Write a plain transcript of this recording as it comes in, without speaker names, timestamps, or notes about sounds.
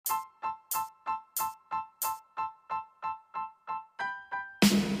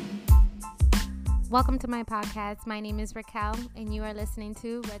Welcome to my podcast. My name is Raquel, and you are listening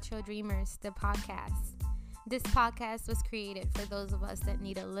to Retro Dreamers, the podcast. This podcast was created for those of us that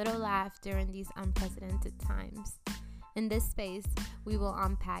need a little laugh during these unprecedented times. In this space, we will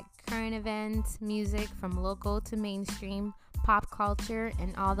unpack current events, music from local to mainstream, pop culture,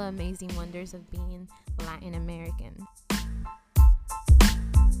 and all the amazing wonders of being Latin American.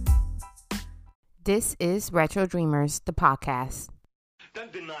 This is Retro Dreamers, the podcast.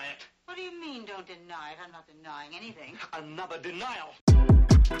 Don't deny it. What do you mean, don't deny it? I'm not denying anything. Another denial.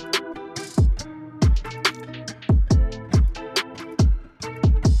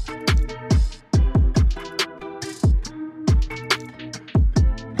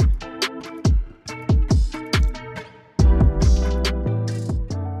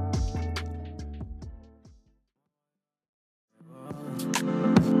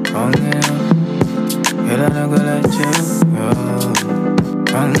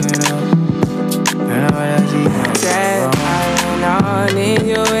 I need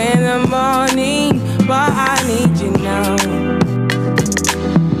you in the morning, but I need you now.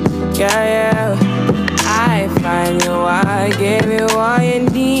 Yeah. I find you, I give you all you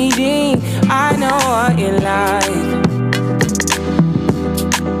needing. I know what you like.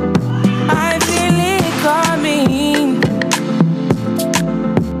 I feel it coming.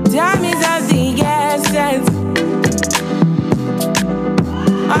 Time is of the essence.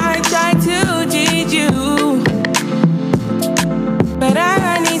 I try to teach you, but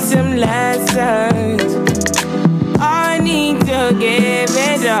I need some lessons. I need to give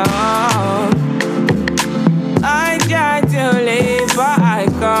it all. I try to live, but I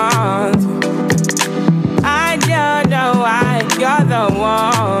can't. I don't know why you're the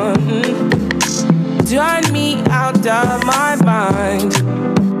one. Turn me out of my mind.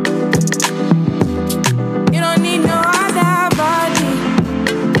 You don't need no other body.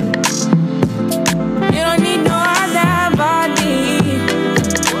 You don't need no other body.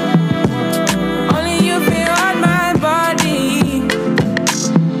 Only you feel on my body.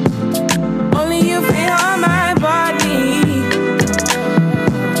 Only you feel on my body.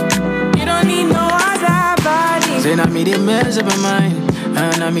 You don't need no other body. Say now me they mess up my mind,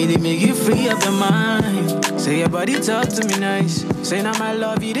 and now me they make you free up your mind. Say your body talk to me nice. Say now my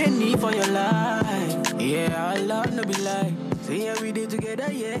love you didn't need for your life. Yeah, our love no be lie. Say yeah we did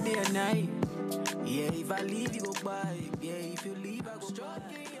together, yeah, day and night. Yeah, if I leave you go by. Yeah, if you leave I go by.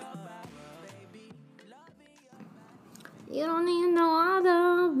 You don't need no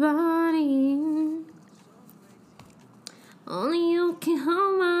other body. Only you can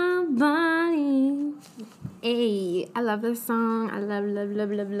hold my body. Hey, I love this song. I love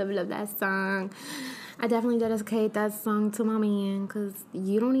that song. I definitely dedicate that song to my man, because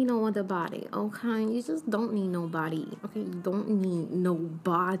you don't need no other body, okay? You just don't need nobody, okay? You don't need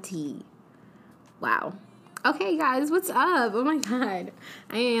nobody. Wow. Okay, guys, what's up? Oh my God.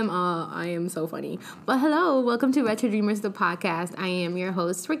 I am so funny. But hello, welcome to Retro Dreamers, the podcast. I am your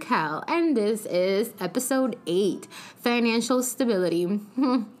host, Raquel, and this is episode 8, Financial Stability.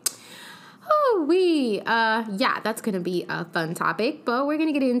 That's gonna be a fun topic, but we're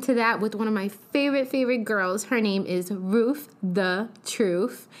gonna get into that with one of my favorite girls. Her name is Ruth the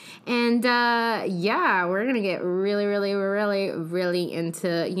Truth, and we're gonna get really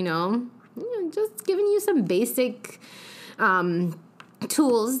into just giving you some basic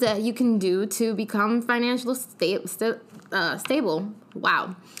tools that you can do to become financially stable.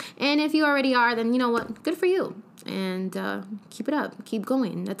 Wow. And if you already are, then you know what? Good for you. And keep it up. Keep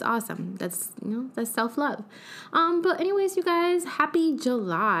going. That's awesome. That's self-love. But anyways, you guys, happy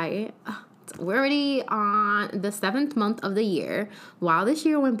July. We're already on the 7th month of the year. Wow, this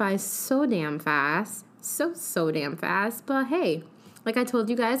year went by so damn fast. So damn fast. But hey, like I told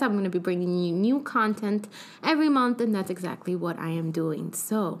you guys, I'm going to be bringing you new content every month, and that's exactly what I am doing.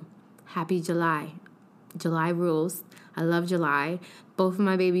 So, happy July. July rules. I love July. Both of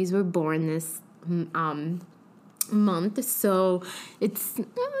my babies were born this month, so it's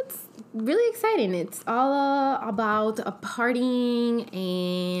really exciting. It's all about partying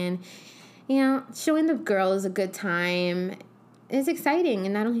and showing the girls a good time. It's exciting.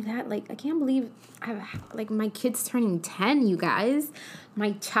 And not only that, I can't believe my kid's turning 10, you guys.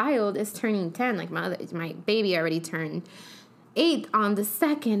 My child is turning 10. My baby already turned 8 on the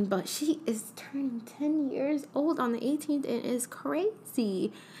 2nd, but she is turning 10 years old on the 18th. It is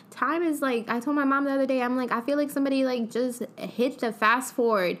crazy. Time is I told my mom the other day, I feel like somebody just hit the fast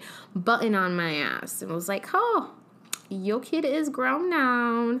forward button on my ass. And was oh, your kid is grown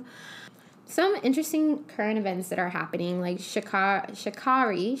now. some interesting current events that are happening, like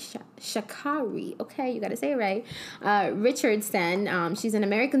Shakari, okay, you gotta say it right, Richardson, she's an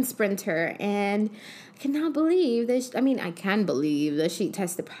American sprinter, and I cannot believe that, I can believe that she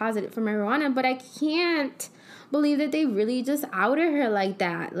tested positive for marijuana, but I can't believe that they really just outed her like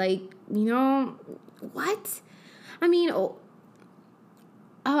that. Like, what?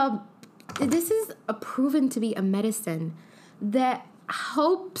 This is proven to be a medicine that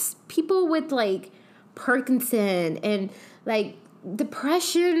helps people with like Parkinson and like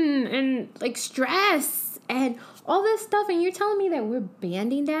depression and like stress and all this stuff, and you're telling me that we're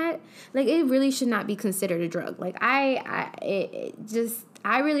banning that? Like, it really should not be considered a drug. Like, I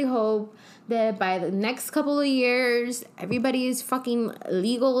really hope that by the next couple of years everybody is fucking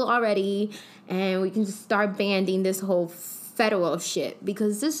legal already and we can just start banning this whole federal shit,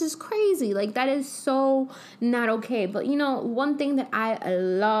 because this is crazy. Like, that is so not okay. But one thing that I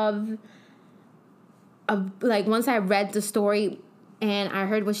love, like, once I read the story and I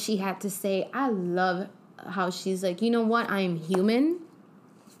heard what she had to say, I love how she's like, you know what, I am human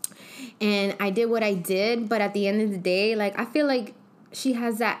and I did what I did, but at the end of the day, like, I feel like she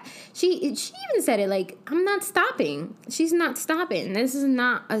has that, she even said it, like, I'm not stopping. She's not stopping. This is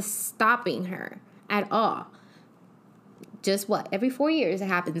not a stopping her at all. Just every 4 years it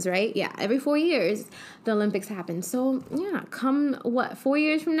happens, right? Yeah, every 4 years the Olympics happen. So yeah, come 4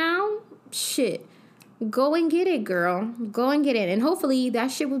 years from now, shit, go and get it, girl. Go and get it. And hopefully that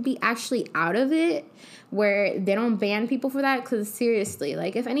shit would be actually out of it, where they don't ban people for that. Because seriously,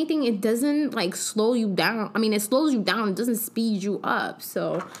 like, if anything, it doesn't like slow you down. It slows you down. It doesn't speed you up.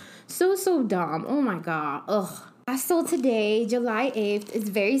 So dumb. Oh my God. Ugh. So today, July 8th, is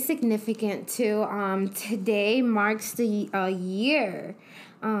very significant too. Today marks the year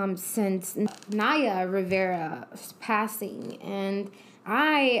since Naya Rivera's passing. And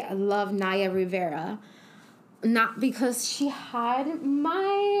I love Naya Rivera, not because she had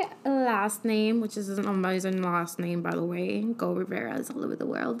my last name, which is an amazing last name, by the way. Go Rivera's all over the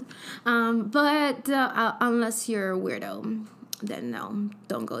world. But unless you're a weirdo, then no,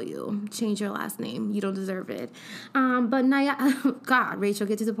 don't go you. Change your last name. You don't deserve it. But Naya, God, Rachel,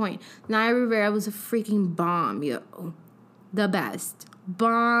 get to the point. Naya Rivera was a freaking bomb, yo. The best.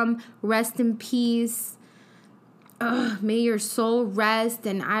 Bomb. Rest in peace. May your soul rest.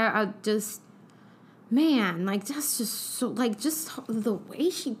 And I just, man, like, that's just so, like, just the way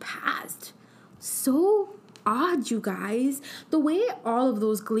she passed. So odd, you guys. The way all of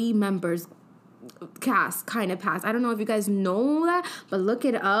those Glee members cast kind of passed. I don't know if you guys know that, but look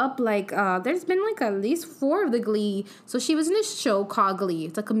it up. Like, there's been like at least 4 of the Glee. So she was in this show called Glee.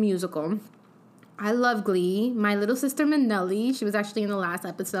 It's like a musical. I love Glee. My little sister Manelli, she was actually in the last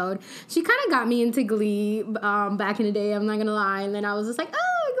episode. She kind of got me into Glee back in the day, I'm not gonna lie. And then I was just like,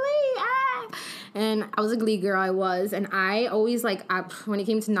 oh, Glee, ah! And I was a Glee girl, I was. And I always, like, when it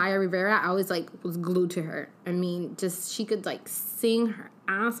came to Naya Rivera, I always, like, was glued to her. Just, she could, like, sing her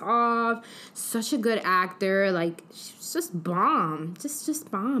ass off. Such a good actor. Like, she's just bomb. Just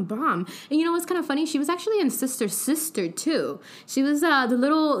bomb. And you know what's kind of funny? She was actually in Sister too. She was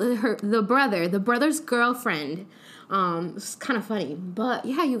the brother's girlfriend. It's kind of funny. But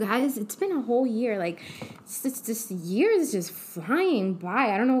yeah, you guys, it's been a whole year. Like, this year is just flying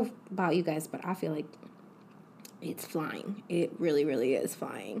by. I don't know about you guys, but I feel like it's flying. It really, really is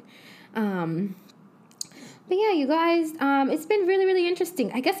flying. But yeah, you guys, it's been really, really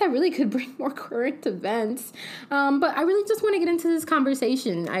interesting. I guess I really could bring more current events, but I really just want to get into this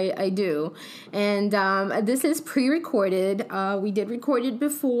conversation. I do. And this is pre-recorded. We did record it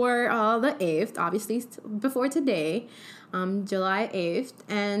before the 8th, obviously before today, July 8th.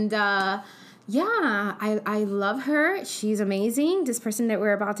 And yeah, I love her. She's amazing. This person that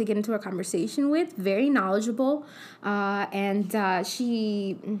we're about to get into a conversation with, very knowledgeable, and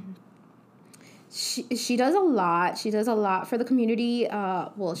she does a lot. She does a lot for the community.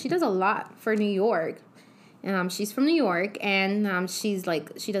 She does a lot for New York. She's from New York, and she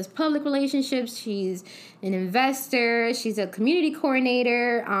does public relationships. She's an investor. She's a community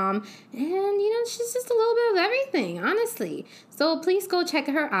coordinator. And she's just a little bit of everything, honestly. So please go check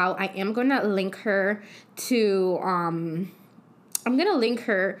her out. I am gonna link her to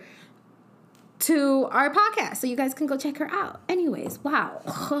to our podcast, so you guys can go check her out. Anyways,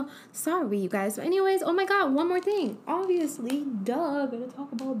 wow. Sorry, you guys. But anyways, oh my God, one more thing. Obviously, gonna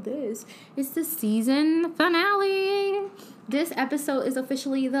talk about this. It's the season finale. This episode is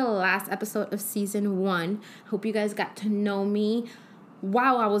officially the last episode of season 1. Hope you guys got to know me.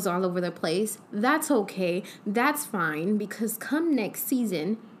 Wow, I was all over the place. That's okay. That's fine, because come next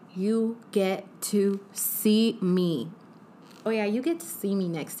season, you get to see me. Oh yeah, you get to see me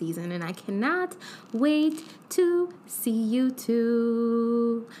next season, and I cannot wait to see you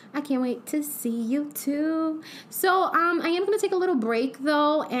too. I can't wait to see you too. So I am gonna take a little break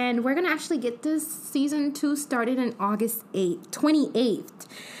though, and we're gonna actually get this season 2 started on August 28th.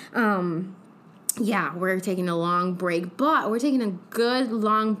 Yeah, we're taking a long break, but we're taking a good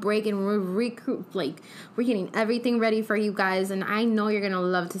long break, and we're getting everything ready for you guys, and I know you're gonna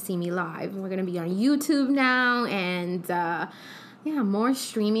love to see me live. We're gonna be on YouTube now, and yeah, more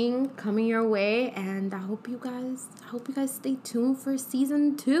streaming coming your way, and I hope you guys stay tuned for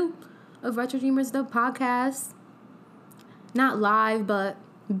season 2 of Retro Dreamers the podcast. Not live, but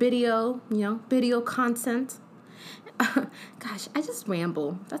video, video content. Gosh, I just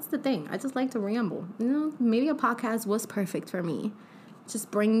ramble. That's the thing. I just like to ramble. Maybe a podcast was perfect for me. It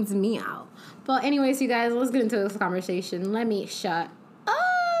just brings me out. But anyways, you guys, let's get into this conversation. Let me shut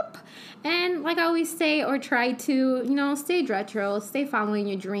up. And like I always say, or try to, stay retro, stay following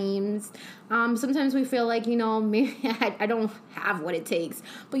your dreams. Sometimes we feel like, maybe I don't have what it takes.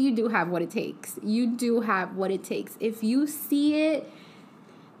 But you do have what it takes. You do have what it takes. If you see it,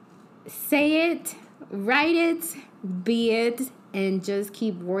 say it, write it, be it, and just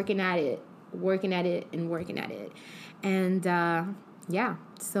keep working at it. And yeah,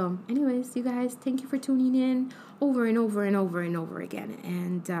 so anyways, you guys, thank you for tuning in over and over and over and over again.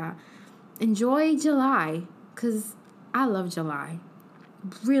 And enjoy July, because I love July.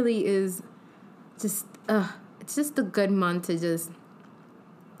 Really is just, it's just a good month to just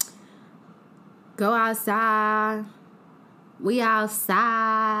go outside. We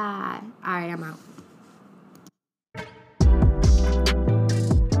outside. All right, I'm out.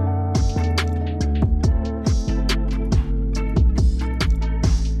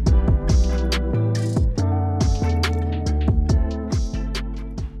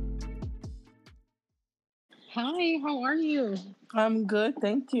 Hi, how are you? I'm good,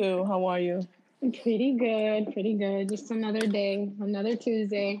 thank you. How are you? Pretty good. Just another day, another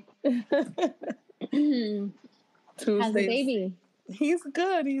Tuesday. How's the baby? He's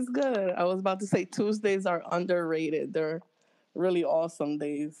good. I was about to say Tuesdays are underrated. They're really awesome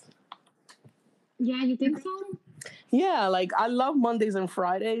days. Yeah, you think so? Yeah, like I love Mondays and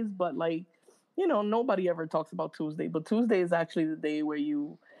Fridays, but nobody ever talks about Tuesday. But Tuesday is actually the day where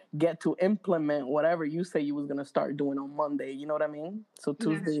you get to implement whatever you say you was gonna start doing on Monday. You know what I mean? So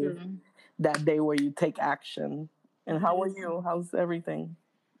Tuesday is that day where you take action. And how are you? How's everything?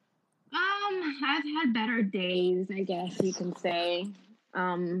 I've had better days, I guess you can say.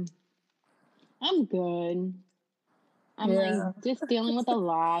 I'm good. I'm like just dealing with a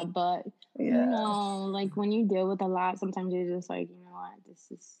lot, but like when you deal with a lot, sometimes you're just like, you know what, this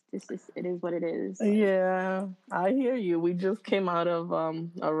is it is what it is. Yeah, I hear you. We just came out of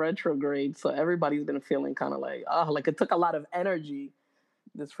a retrograde, so everybody's been feeling kind of like it took a lot of energy,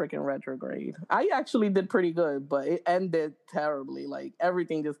 this freaking retrograde. I actually did pretty good, but it ended terribly. Like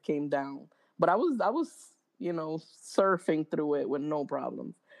everything just came down. But I was surfing through it with no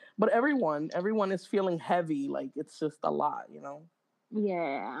problems. But everyone is feeling heavy, like it's just a lot.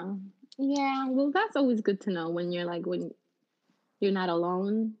 Yeah. Well, that's always good to know when you're not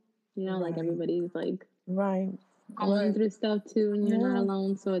alone. Like everybody's like going through stuff too, and you're not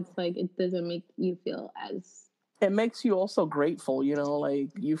alone. So it's like it doesn't make you feel as. It makes you also grateful, like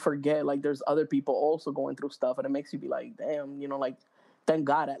you forget like there's other people also going through stuff, and it makes you be like, damn, like thank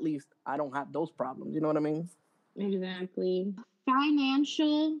God at least I don't have those problems. You know what I mean? Exactly.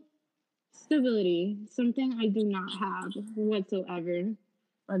 Financial stability, something I do not have whatsoever.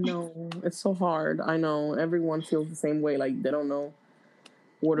 I know. It's so hard. I know. Everyone feels the same way. Like, they don't know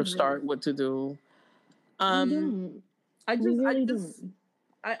where to start, what to do. I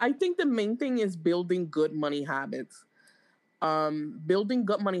think the main thing is building good money habits. Building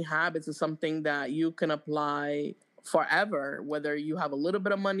good money habits is something that you can apply forever, whether you have a little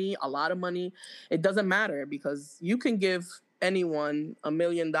bit of money, a lot of money. It doesn't matter, because you can give anyone $1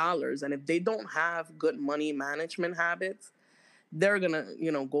 million, and if they don't have good money management habits, they're gonna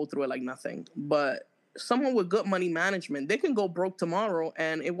go through it like nothing. But someone with good money management, they can go broke tomorrow,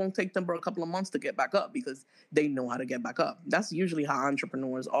 and it won't take them but a couple of months to get back up, because they know how to get back up. That's usually how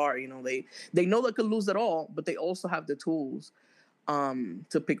entrepreneurs are. They know they could lose it all, but they also have the tools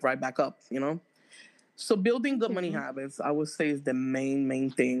to pick right back up. So building good money habits, I would say, is the main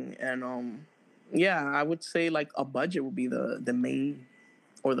thing. And I would say like a budget would be the main,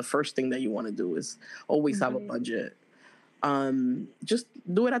 or the first thing that you want to do is always have a budget. Just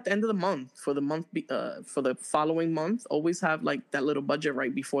do it at the end of the month. For the following month, always have like that little budget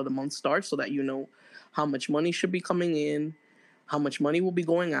right before the month starts, so that you know how much money should be coming in, how much money will be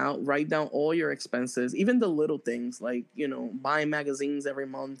going out. Write down all your expenses, even the little things like, buying magazines every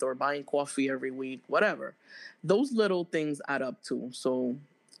month or buying coffee every week, whatever. Those little things add up too. So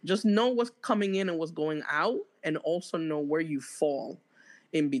just know what's coming in and what's going out, and also know where you fall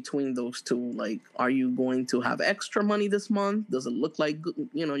in between those two. Like, are you going to have extra money this month? Does it look like,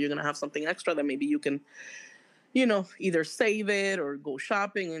 you're going to have something extra that maybe you can, either save it or go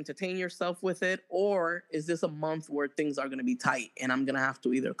shopping, entertain yourself with it? Or is this a month where things are going to be tight and I'm going to have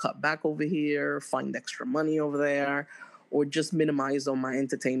to either cut back over here, find extra money over there, or just minimize on my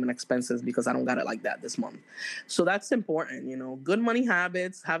entertainment expenses because I don't got it like that this month? So that's important, good money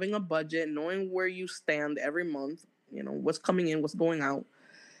habits, having a budget, knowing where you stand every month, what's coming in, what's going out,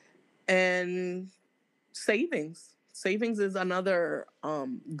 and savings. Savings is another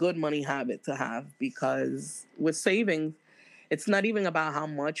good money habit to have, because with savings, it's not even about how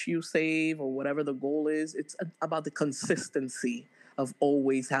much you save or whatever the goal is. It's about the consistency of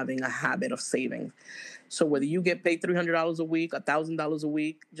always having a habit of saving. So whether you get paid $300 a week, $1,000 a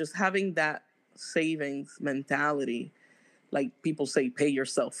week, just having that savings mentality, like people say, pay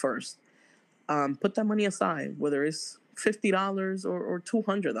yourself first. Put that money aside, whether it's $50 or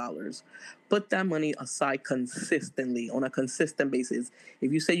 $200. Put that money aside consistently, on a consistent basis.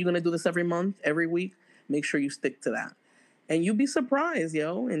 If you say you're going to do this every month, every week, make sure you stick to that. And you'll be surprised,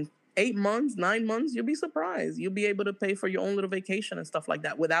 in 8 months, 9 months, you'll be surprised. You'll be able to pay for your own little vacation and stuff like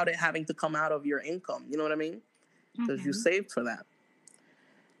that without it having to come out of your income. You know what I mean? Because you saved for that.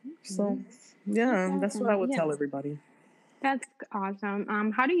 So, yeah, that's what I would tell everybody. That's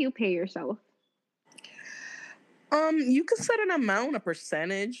awesome. How do you pay yourself? You can set an amount, a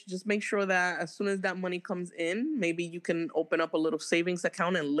percentage. Just make sure that as soon as that money comes in, maybe you can open up a little savings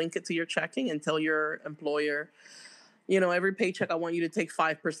account and link it to your checking and tell your employer, every paycheck, I want you to take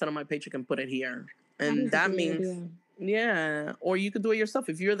 5% of my paycheck and put it here. And that means, or you could do it yourself.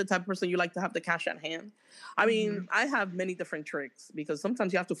 If you're the type of person you like to have the cash at hand. I mean, I have many different tricks, because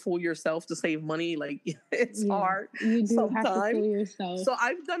sometimes you have to fool yourself to save money. Like, it's hard You do sometimes. have to fool yourself. So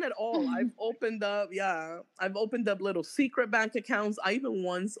I've done it all. I've opened up little secret bank accounts. I even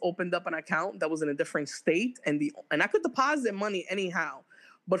once opened up an account that was in a different state, and I could deposit money anyhow.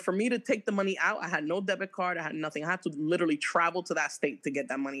 But for me to take the money out, I had no debit card. I had nothing. I had to literally travel to that state to get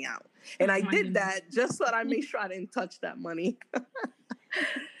that money out. And I did that just so that I made sure I didn't touch that money.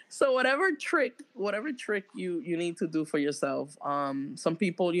 So whatever trick you need to do for yourself. Some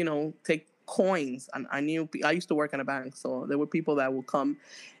people, take coins. I used to work in a bank, so there were people that would come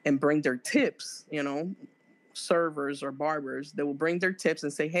and bring their tips, servers or barbers. They will bring their tips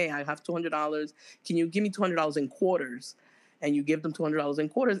and say, hey, I have $200. Can you give me $200 in quarters? And you give them $200 in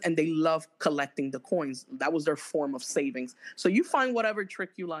quarters, and they love collecting the coins. That was their form of savings. So you find whatever trick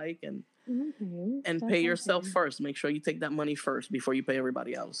you like and pay yourself first. Make sure you take that money first before you pay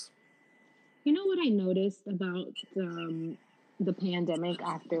everybody else. You know what I noticed about the pandemic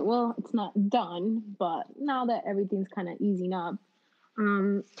after? Well, it's not done, but now that everything's kind of easing up,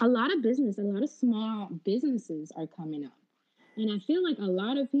 a lot of small businesses are coming up. And I feel like a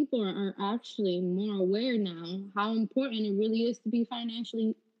lot of people are actually more aware now how important it really is to be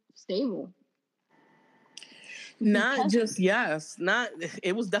financially stable. It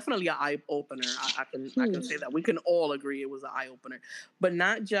was definitely an eye opener. I can say that. We can all agree it was an eye opener, but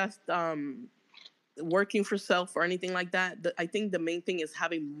not just working for self or anything like that. I think the main thing is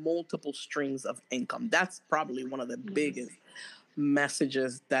having multiple streams of income. That's probably one of the biggest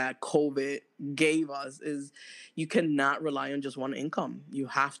messages that COVID gave us, is you cannot rely on just one income. You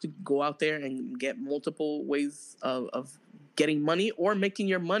have to go out there and get multiple ways of getting money, or making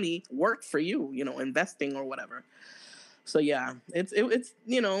your money work for you, investing or whatever. So yeah, it's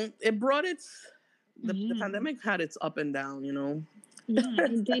it brought the pandemic had its up and down, Yeah,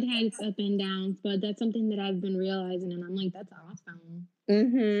 it did have its up and downs, but that's something that I've been realizing, and I'm like, that's awesome.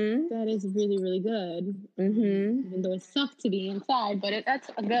 That is really, really good. Even though it sucked to be inside, but that's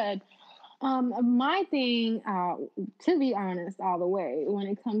good. My thing, to be honest, all the way, when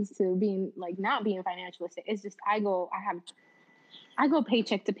it comes to being not being financially stable, it's just I go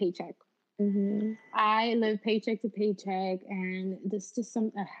paycheck to paycheck. I live paycheck to paycheck, and this is just a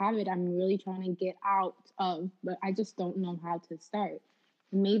habit I'm really trying to get out of, but I just don't know how to start.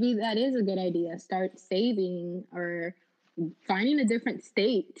 Maybe that is a good idea. Start saving or finding a different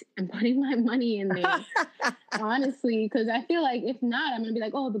state and putting my money in there. Honestly, because I feel like if not, I'm gonna be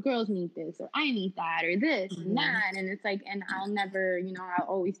like, oh, the girls need this, or I need that, or this and that, and it's like, and I'll never, I'll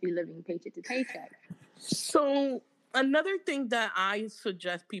always be living paycheck to paycheck. So another thing that I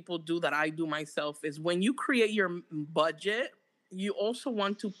suggest people do, that I do myself, is when you create your budget, you also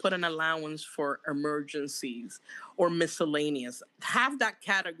want to put an allowance for emergencies or miscellaneous. Have that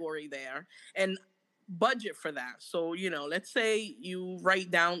category there and budget for that. So, let's say you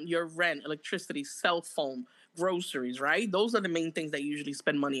write down your rent, electricity, cell phone, groceries, right? Those are the main things that you usually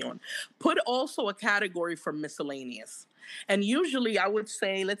spend money on. Put also a category for miscellaneous. And usually I would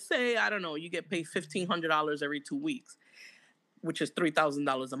say, let's say, I don't know, you get paid $1,500 every 2 weeks, which is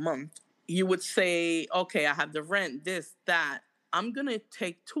 $3,000 a month. You would say, okay, I have the rent, this, that. I'm going to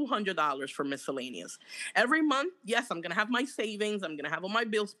take $200 for miscellaneous. Every month, yes, I'm going to have my savings. I'm going to have all my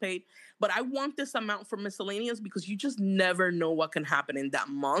bills paid. But I want this amount for miscellaneous because you just never know what can happen in that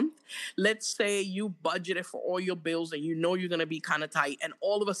month. Let's say you budgeted for all your bills and you know you're going to be kind of tight. And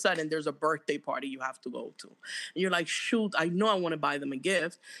all of a sudden, there's a birthday party you have to go to. And you're like, shoot, I know I want to buy them a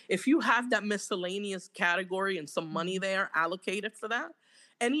gift. If you have that miscellaneous category and some money there allocated for that,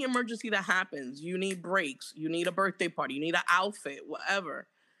 any emergency that happens, you need breaks, you need a birthday party, you need an outfit, whatever,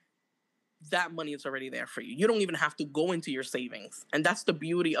 that money is already there for you. You don't even have to go into your savings. And that's the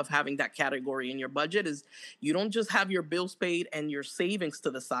beauty of having that category in your budget is you don't just have your bills paid and your savings to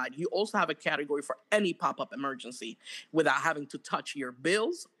the side. You also have a category for any pop-up emergency without having to touch your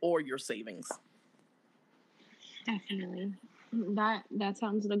bills or your savings. Definitely. That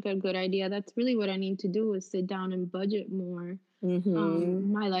sounds like a good idea. That's really what I need to do is sit down and budget more.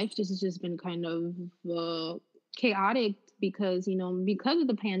 My life just has just been kind of chaotic because of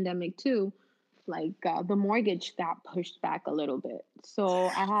the pandemic too. Like the mortgage got pushed back a little bit, so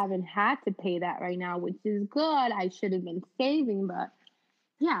I haven't had to pay that right now, which is good. I should have been saving, but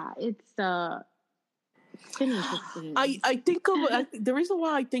yeah, it's interesting. I think the reason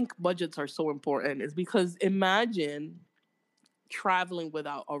why I think budgets are so important is because imagine traveling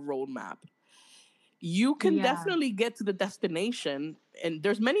without a roadmap. You can definitely get to the destination, and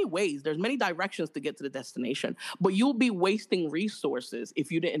there's many ways, there's many directions to get to the destination, but you'll be wasting resources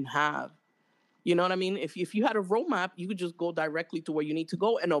if you didn't have, you know what I mean? If you had a roadmap, you could just go directly to where you need to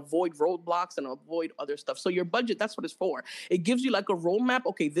go and avoid roadblocks and avoid other stuff. So your budget, that's what it's for. It gives you like a roadmap.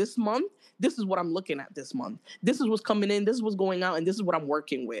 Okay, this month, this is what I'm looking at this month. This is what's coming in, this is what's going out, and this is what I'm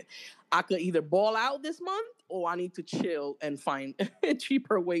working with. I could either ball out this month or I need to chill and find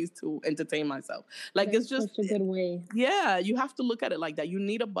cheaper ways to entertain myself. Like That's it's just such a good way. yeah, you have to look at it like that. You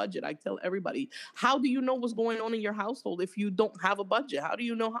need a budget. I tell everybody, how do you know what's going on in your household if you don't have a budget? How do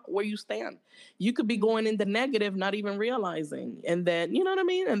you know where you stand? You could be going in the negative, not even realizing. And then, you know what I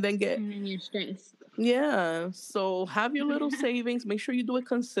mean? And then And you're stressed. yeah. So have your little savings. Make sure you do it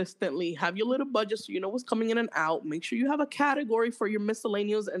consistently. Have your little budget so you know what's coming in and out. Make sure you have a category for your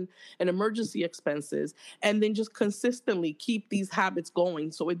miscellaneous and emergency expenses. And then just consistently keep these habits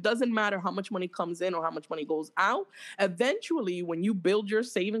going. So it doesn't matter how much money comes in or how much money goes out. Eventually, when you build your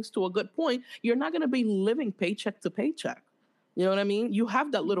savings to a good point, you're not going to be living paycheck to paycheck. You know what I mean? You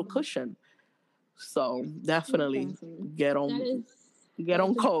have that little cushion. So definitely get on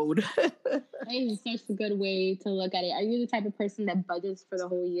code. That is such a good way to look at it. Are you the type of person that budgets for the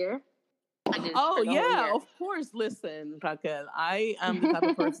whole year? Oh yeah, of course. Listen, Raquel, I am the type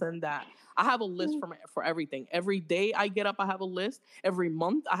of person that I have a list for everything. Every day I get up, I have a list. Every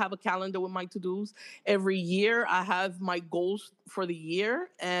month I have a calendar with my to-dos. Every year I have my goals for the year,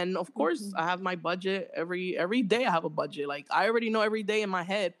 and of course I have my budget. Every day I have a budget. Like I already know every day in my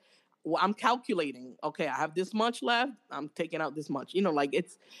head. Well, I'm calculating. Okay, I have this much left. I'm taking out this much. Like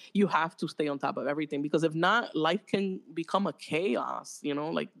you have to stay on top of everything because if not, life can become a chaos.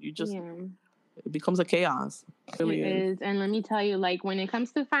 Like you just it becomes a chaos. It really is. And let me tell you, like when it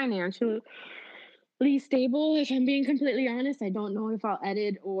comes to financially stable, if I'm being completely honest, I don't know if I'll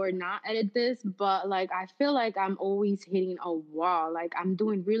edit or not edit this, but like I feel like I'm always hitting a wall. Like I'm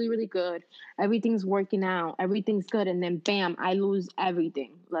doing really, really good. Everything's working out. Everything's good. And then bam, I lose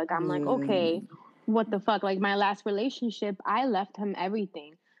everything. Like I'm like, okay, what the fuck? Like my last relationship, I left him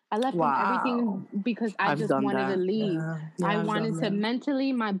everything. I left him everything because I just wanted to leave. Yeah, I wanted to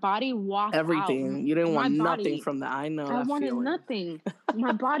mentally, my body walked everything. out. You didn't want nothing from that. I know. I wanted nothing.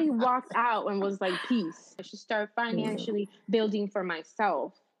 My body walked out and was like, peace. I should start financially building for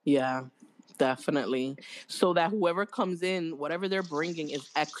myself. Yeah, definitely. So that whoever comes in, whatever they're bringing is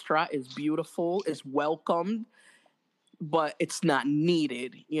extra, is beautiful, is welcomed, but it's not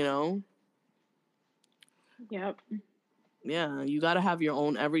needed, Yep. Yeah, you got to have your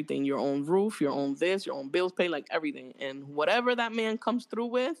own everything, your own roof, your own this, your own bills paid, like everything. And whatever that man comes through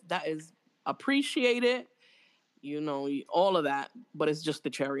with, that is appreciated, all of that. But it's just the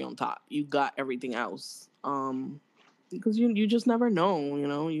cherry on top. You got everything else. because you just never know,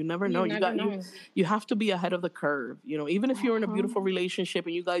 you never know. You never know. You have to be ahead of the curve, even if you're in a beautiful relationship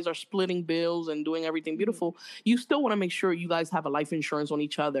and you guys are splitting bills and doing everything beautiful, you still want to make sure you guys have a life insurance on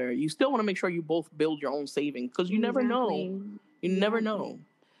each other. You still want to make sure you both build your own savings, because you never know. You never know.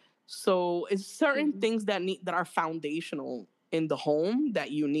 So it's certain things that are foundational in the home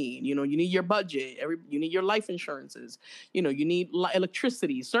that you need. You need your budget. You need your life insurances. You need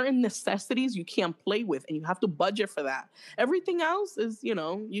electricity. Certain necessities you can't play with, and you have to budget for that. Everything else is,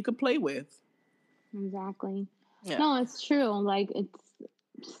 you can play with. Exactly. Yeah. No, it's true. Like, it's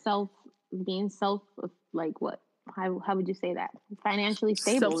being self, like, what? How would you say that? Financially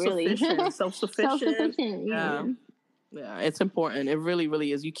stable, really. Self-sufficient. Yeah, it's important. It really,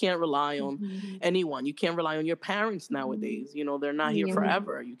 really is. You can't rely on anyone. You can't rely on your parents nowadays. They're not here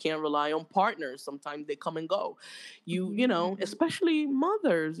forever. You can't rely on partners. Sometimes they come and go. Especially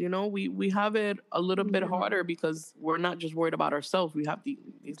mothers, we have it a little bit harder because we're not just worried about ourselves. We have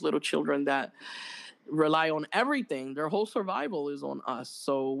these little children that rely on everything. Their whole survival is on us.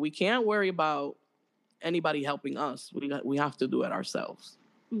 So we can't worry about anybody helping us. We have to do it ourselves.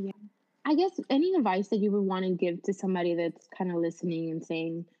 Yeah. I guess any advice that you would want to give to somebody that's kind of listening and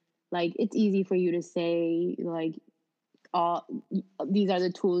saying, like, it's easy for you to say, like, these are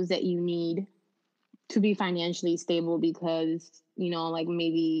the tools that you need to be financially stable because, like,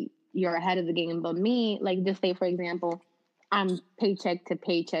 maybe you're ahead of the game. But me, like, just say, for example, I'm paycheck to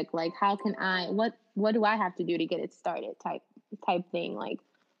paycheck. Like, how can what do I have to do to get it started type thing? Like,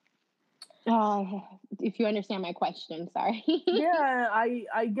 if you understand my question, sorry. Yeah,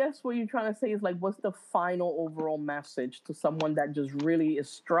 I guess what you're trying to say is, like, what's the final overall message to someone that just really is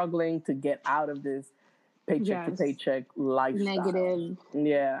struggling to get out of this paycheck to paycheck lifestyle? Negative.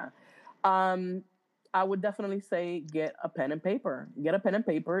 Yeah. I would definitely say get a pen and paper. Get a pen and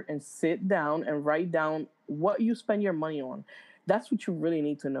paper and sit down and write down what you spend your money on. That's what you really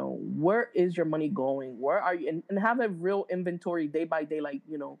need to know. Where is your money going? Where are you? And have a real inventory day by day, like,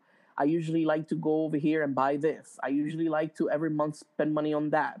 I usually like to go over here and buy this. I usually like to every month spend money on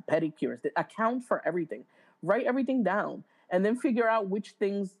that. Pedicures. Account for everything. Write everything down. And then figure out which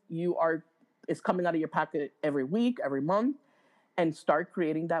things is coming out of your pocket every week, every month. And start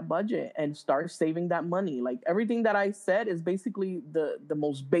creating that budget and start saving that money. Like, everything that I said is basically the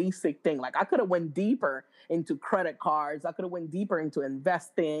most basic thing. Like, I could have went deeper into credit cards. I could have went deeper into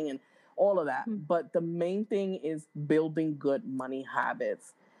investing and all of that. But the main thing is building good money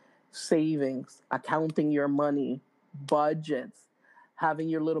habits. Savings, accounting your money, budgets, having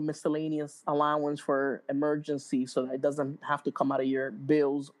your little miscellaneous allowance for emergency so that it doesn't have to come out of your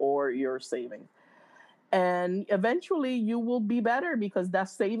bills or your savings. And eventually you will be better because that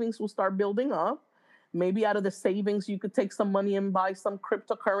savings will start building up. Maybe out of the savings, you could take some money and buy some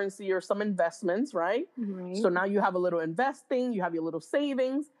cryptocurrency or some investments, right? So now you have a little investing, you have your little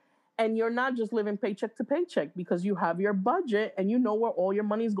savings. And you're not just living paycheck to paycheck because you have your budget and you know where all your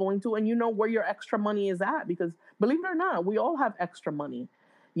money is going to and you know where your extra money is at. Because believe it or not, we all have extra money.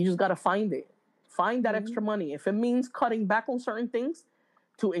 You just got to find it. Find that extra money. If it means cutting back on certain things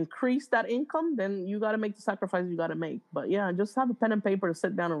to increase that income, then you got to make the sacrifices you got to make. But yeah, just have a pen and paper to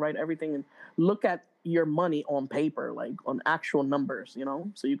sit down and write everything and look at your money on paper, like on actual numbers,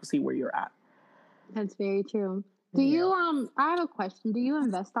 so you can see where you're at. That's very true. Do you, I have a question. Do you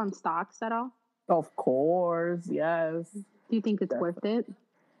invest on stocks at all? Of course, yes. Do you think it's worth it?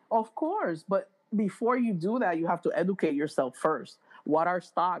 Of course, but before you do that, you have to educate yourself first. What are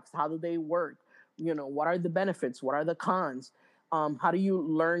stocks? How do they work? What are the benefits? What are the cons? How do you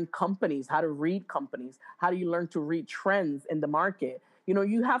learn companies? How to read companies? How do you learn to read trends in the market?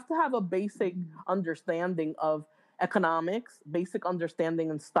 You have to have a basic understanding of economics, basic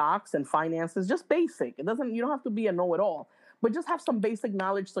understanding in stocks and finances, just basic. You don't have to be a know-it-all, but just have some basic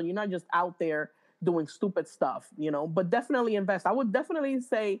knowledge so you're not just out there doing stupid stuff, but definitely invest. I would definitely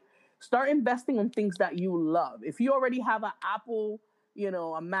say start investing on things that you love. If you already have an Apple,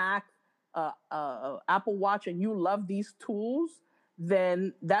 a Mac, Apple Watch, and you love these tools,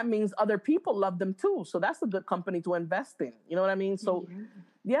 then that means other people love them too. So that's a good company to invest in. You know what I mean? So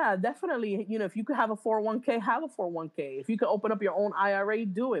yeah, definitely. If you could have a 401k, have a 401k. If you could open up your own IRA,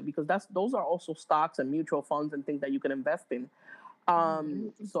 do it, because those are also stocks and mutual funds and things that you can invest in.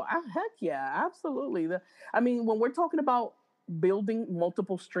 So heck yeah, absolutely. When we're talking about building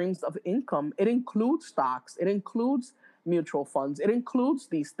multiple streams of income, it includes stocks, it includes mutual funds, it includes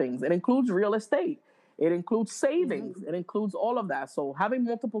these things, it includes real estate, it includes savings, it includes all of that. So having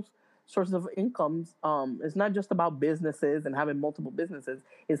multiple sources of incomes is not just about businesses and having multiple businesses,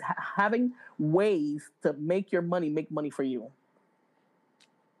 is having ways to make your money make money for you.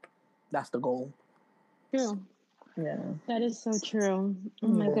 That's the goal. True. Yeah. That is so true. Oh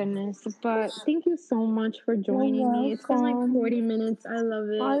my goodness. But thank you so much for joining me. It's been like welcome. 40 minutes. I love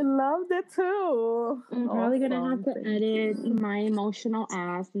I it. loved it too. I'm probably gonna have to Thank edit you. my emotional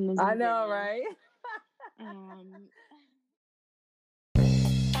ass in the I know, beginning. right? Um,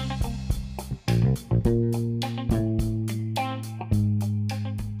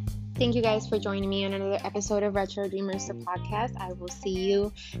 Thank you guys for joining me on another episode of Retro Dreamers, the podcast. I will see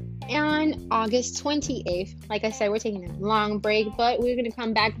you on August 28th. Like I said, we're taking a long break, but we're going to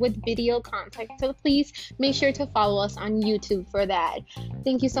come back with video content. So please make sure to follow us on YouTube for that.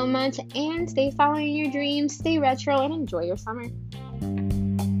 Thank you so much, and stay following your dreams, stay retro, and enjoy your summer.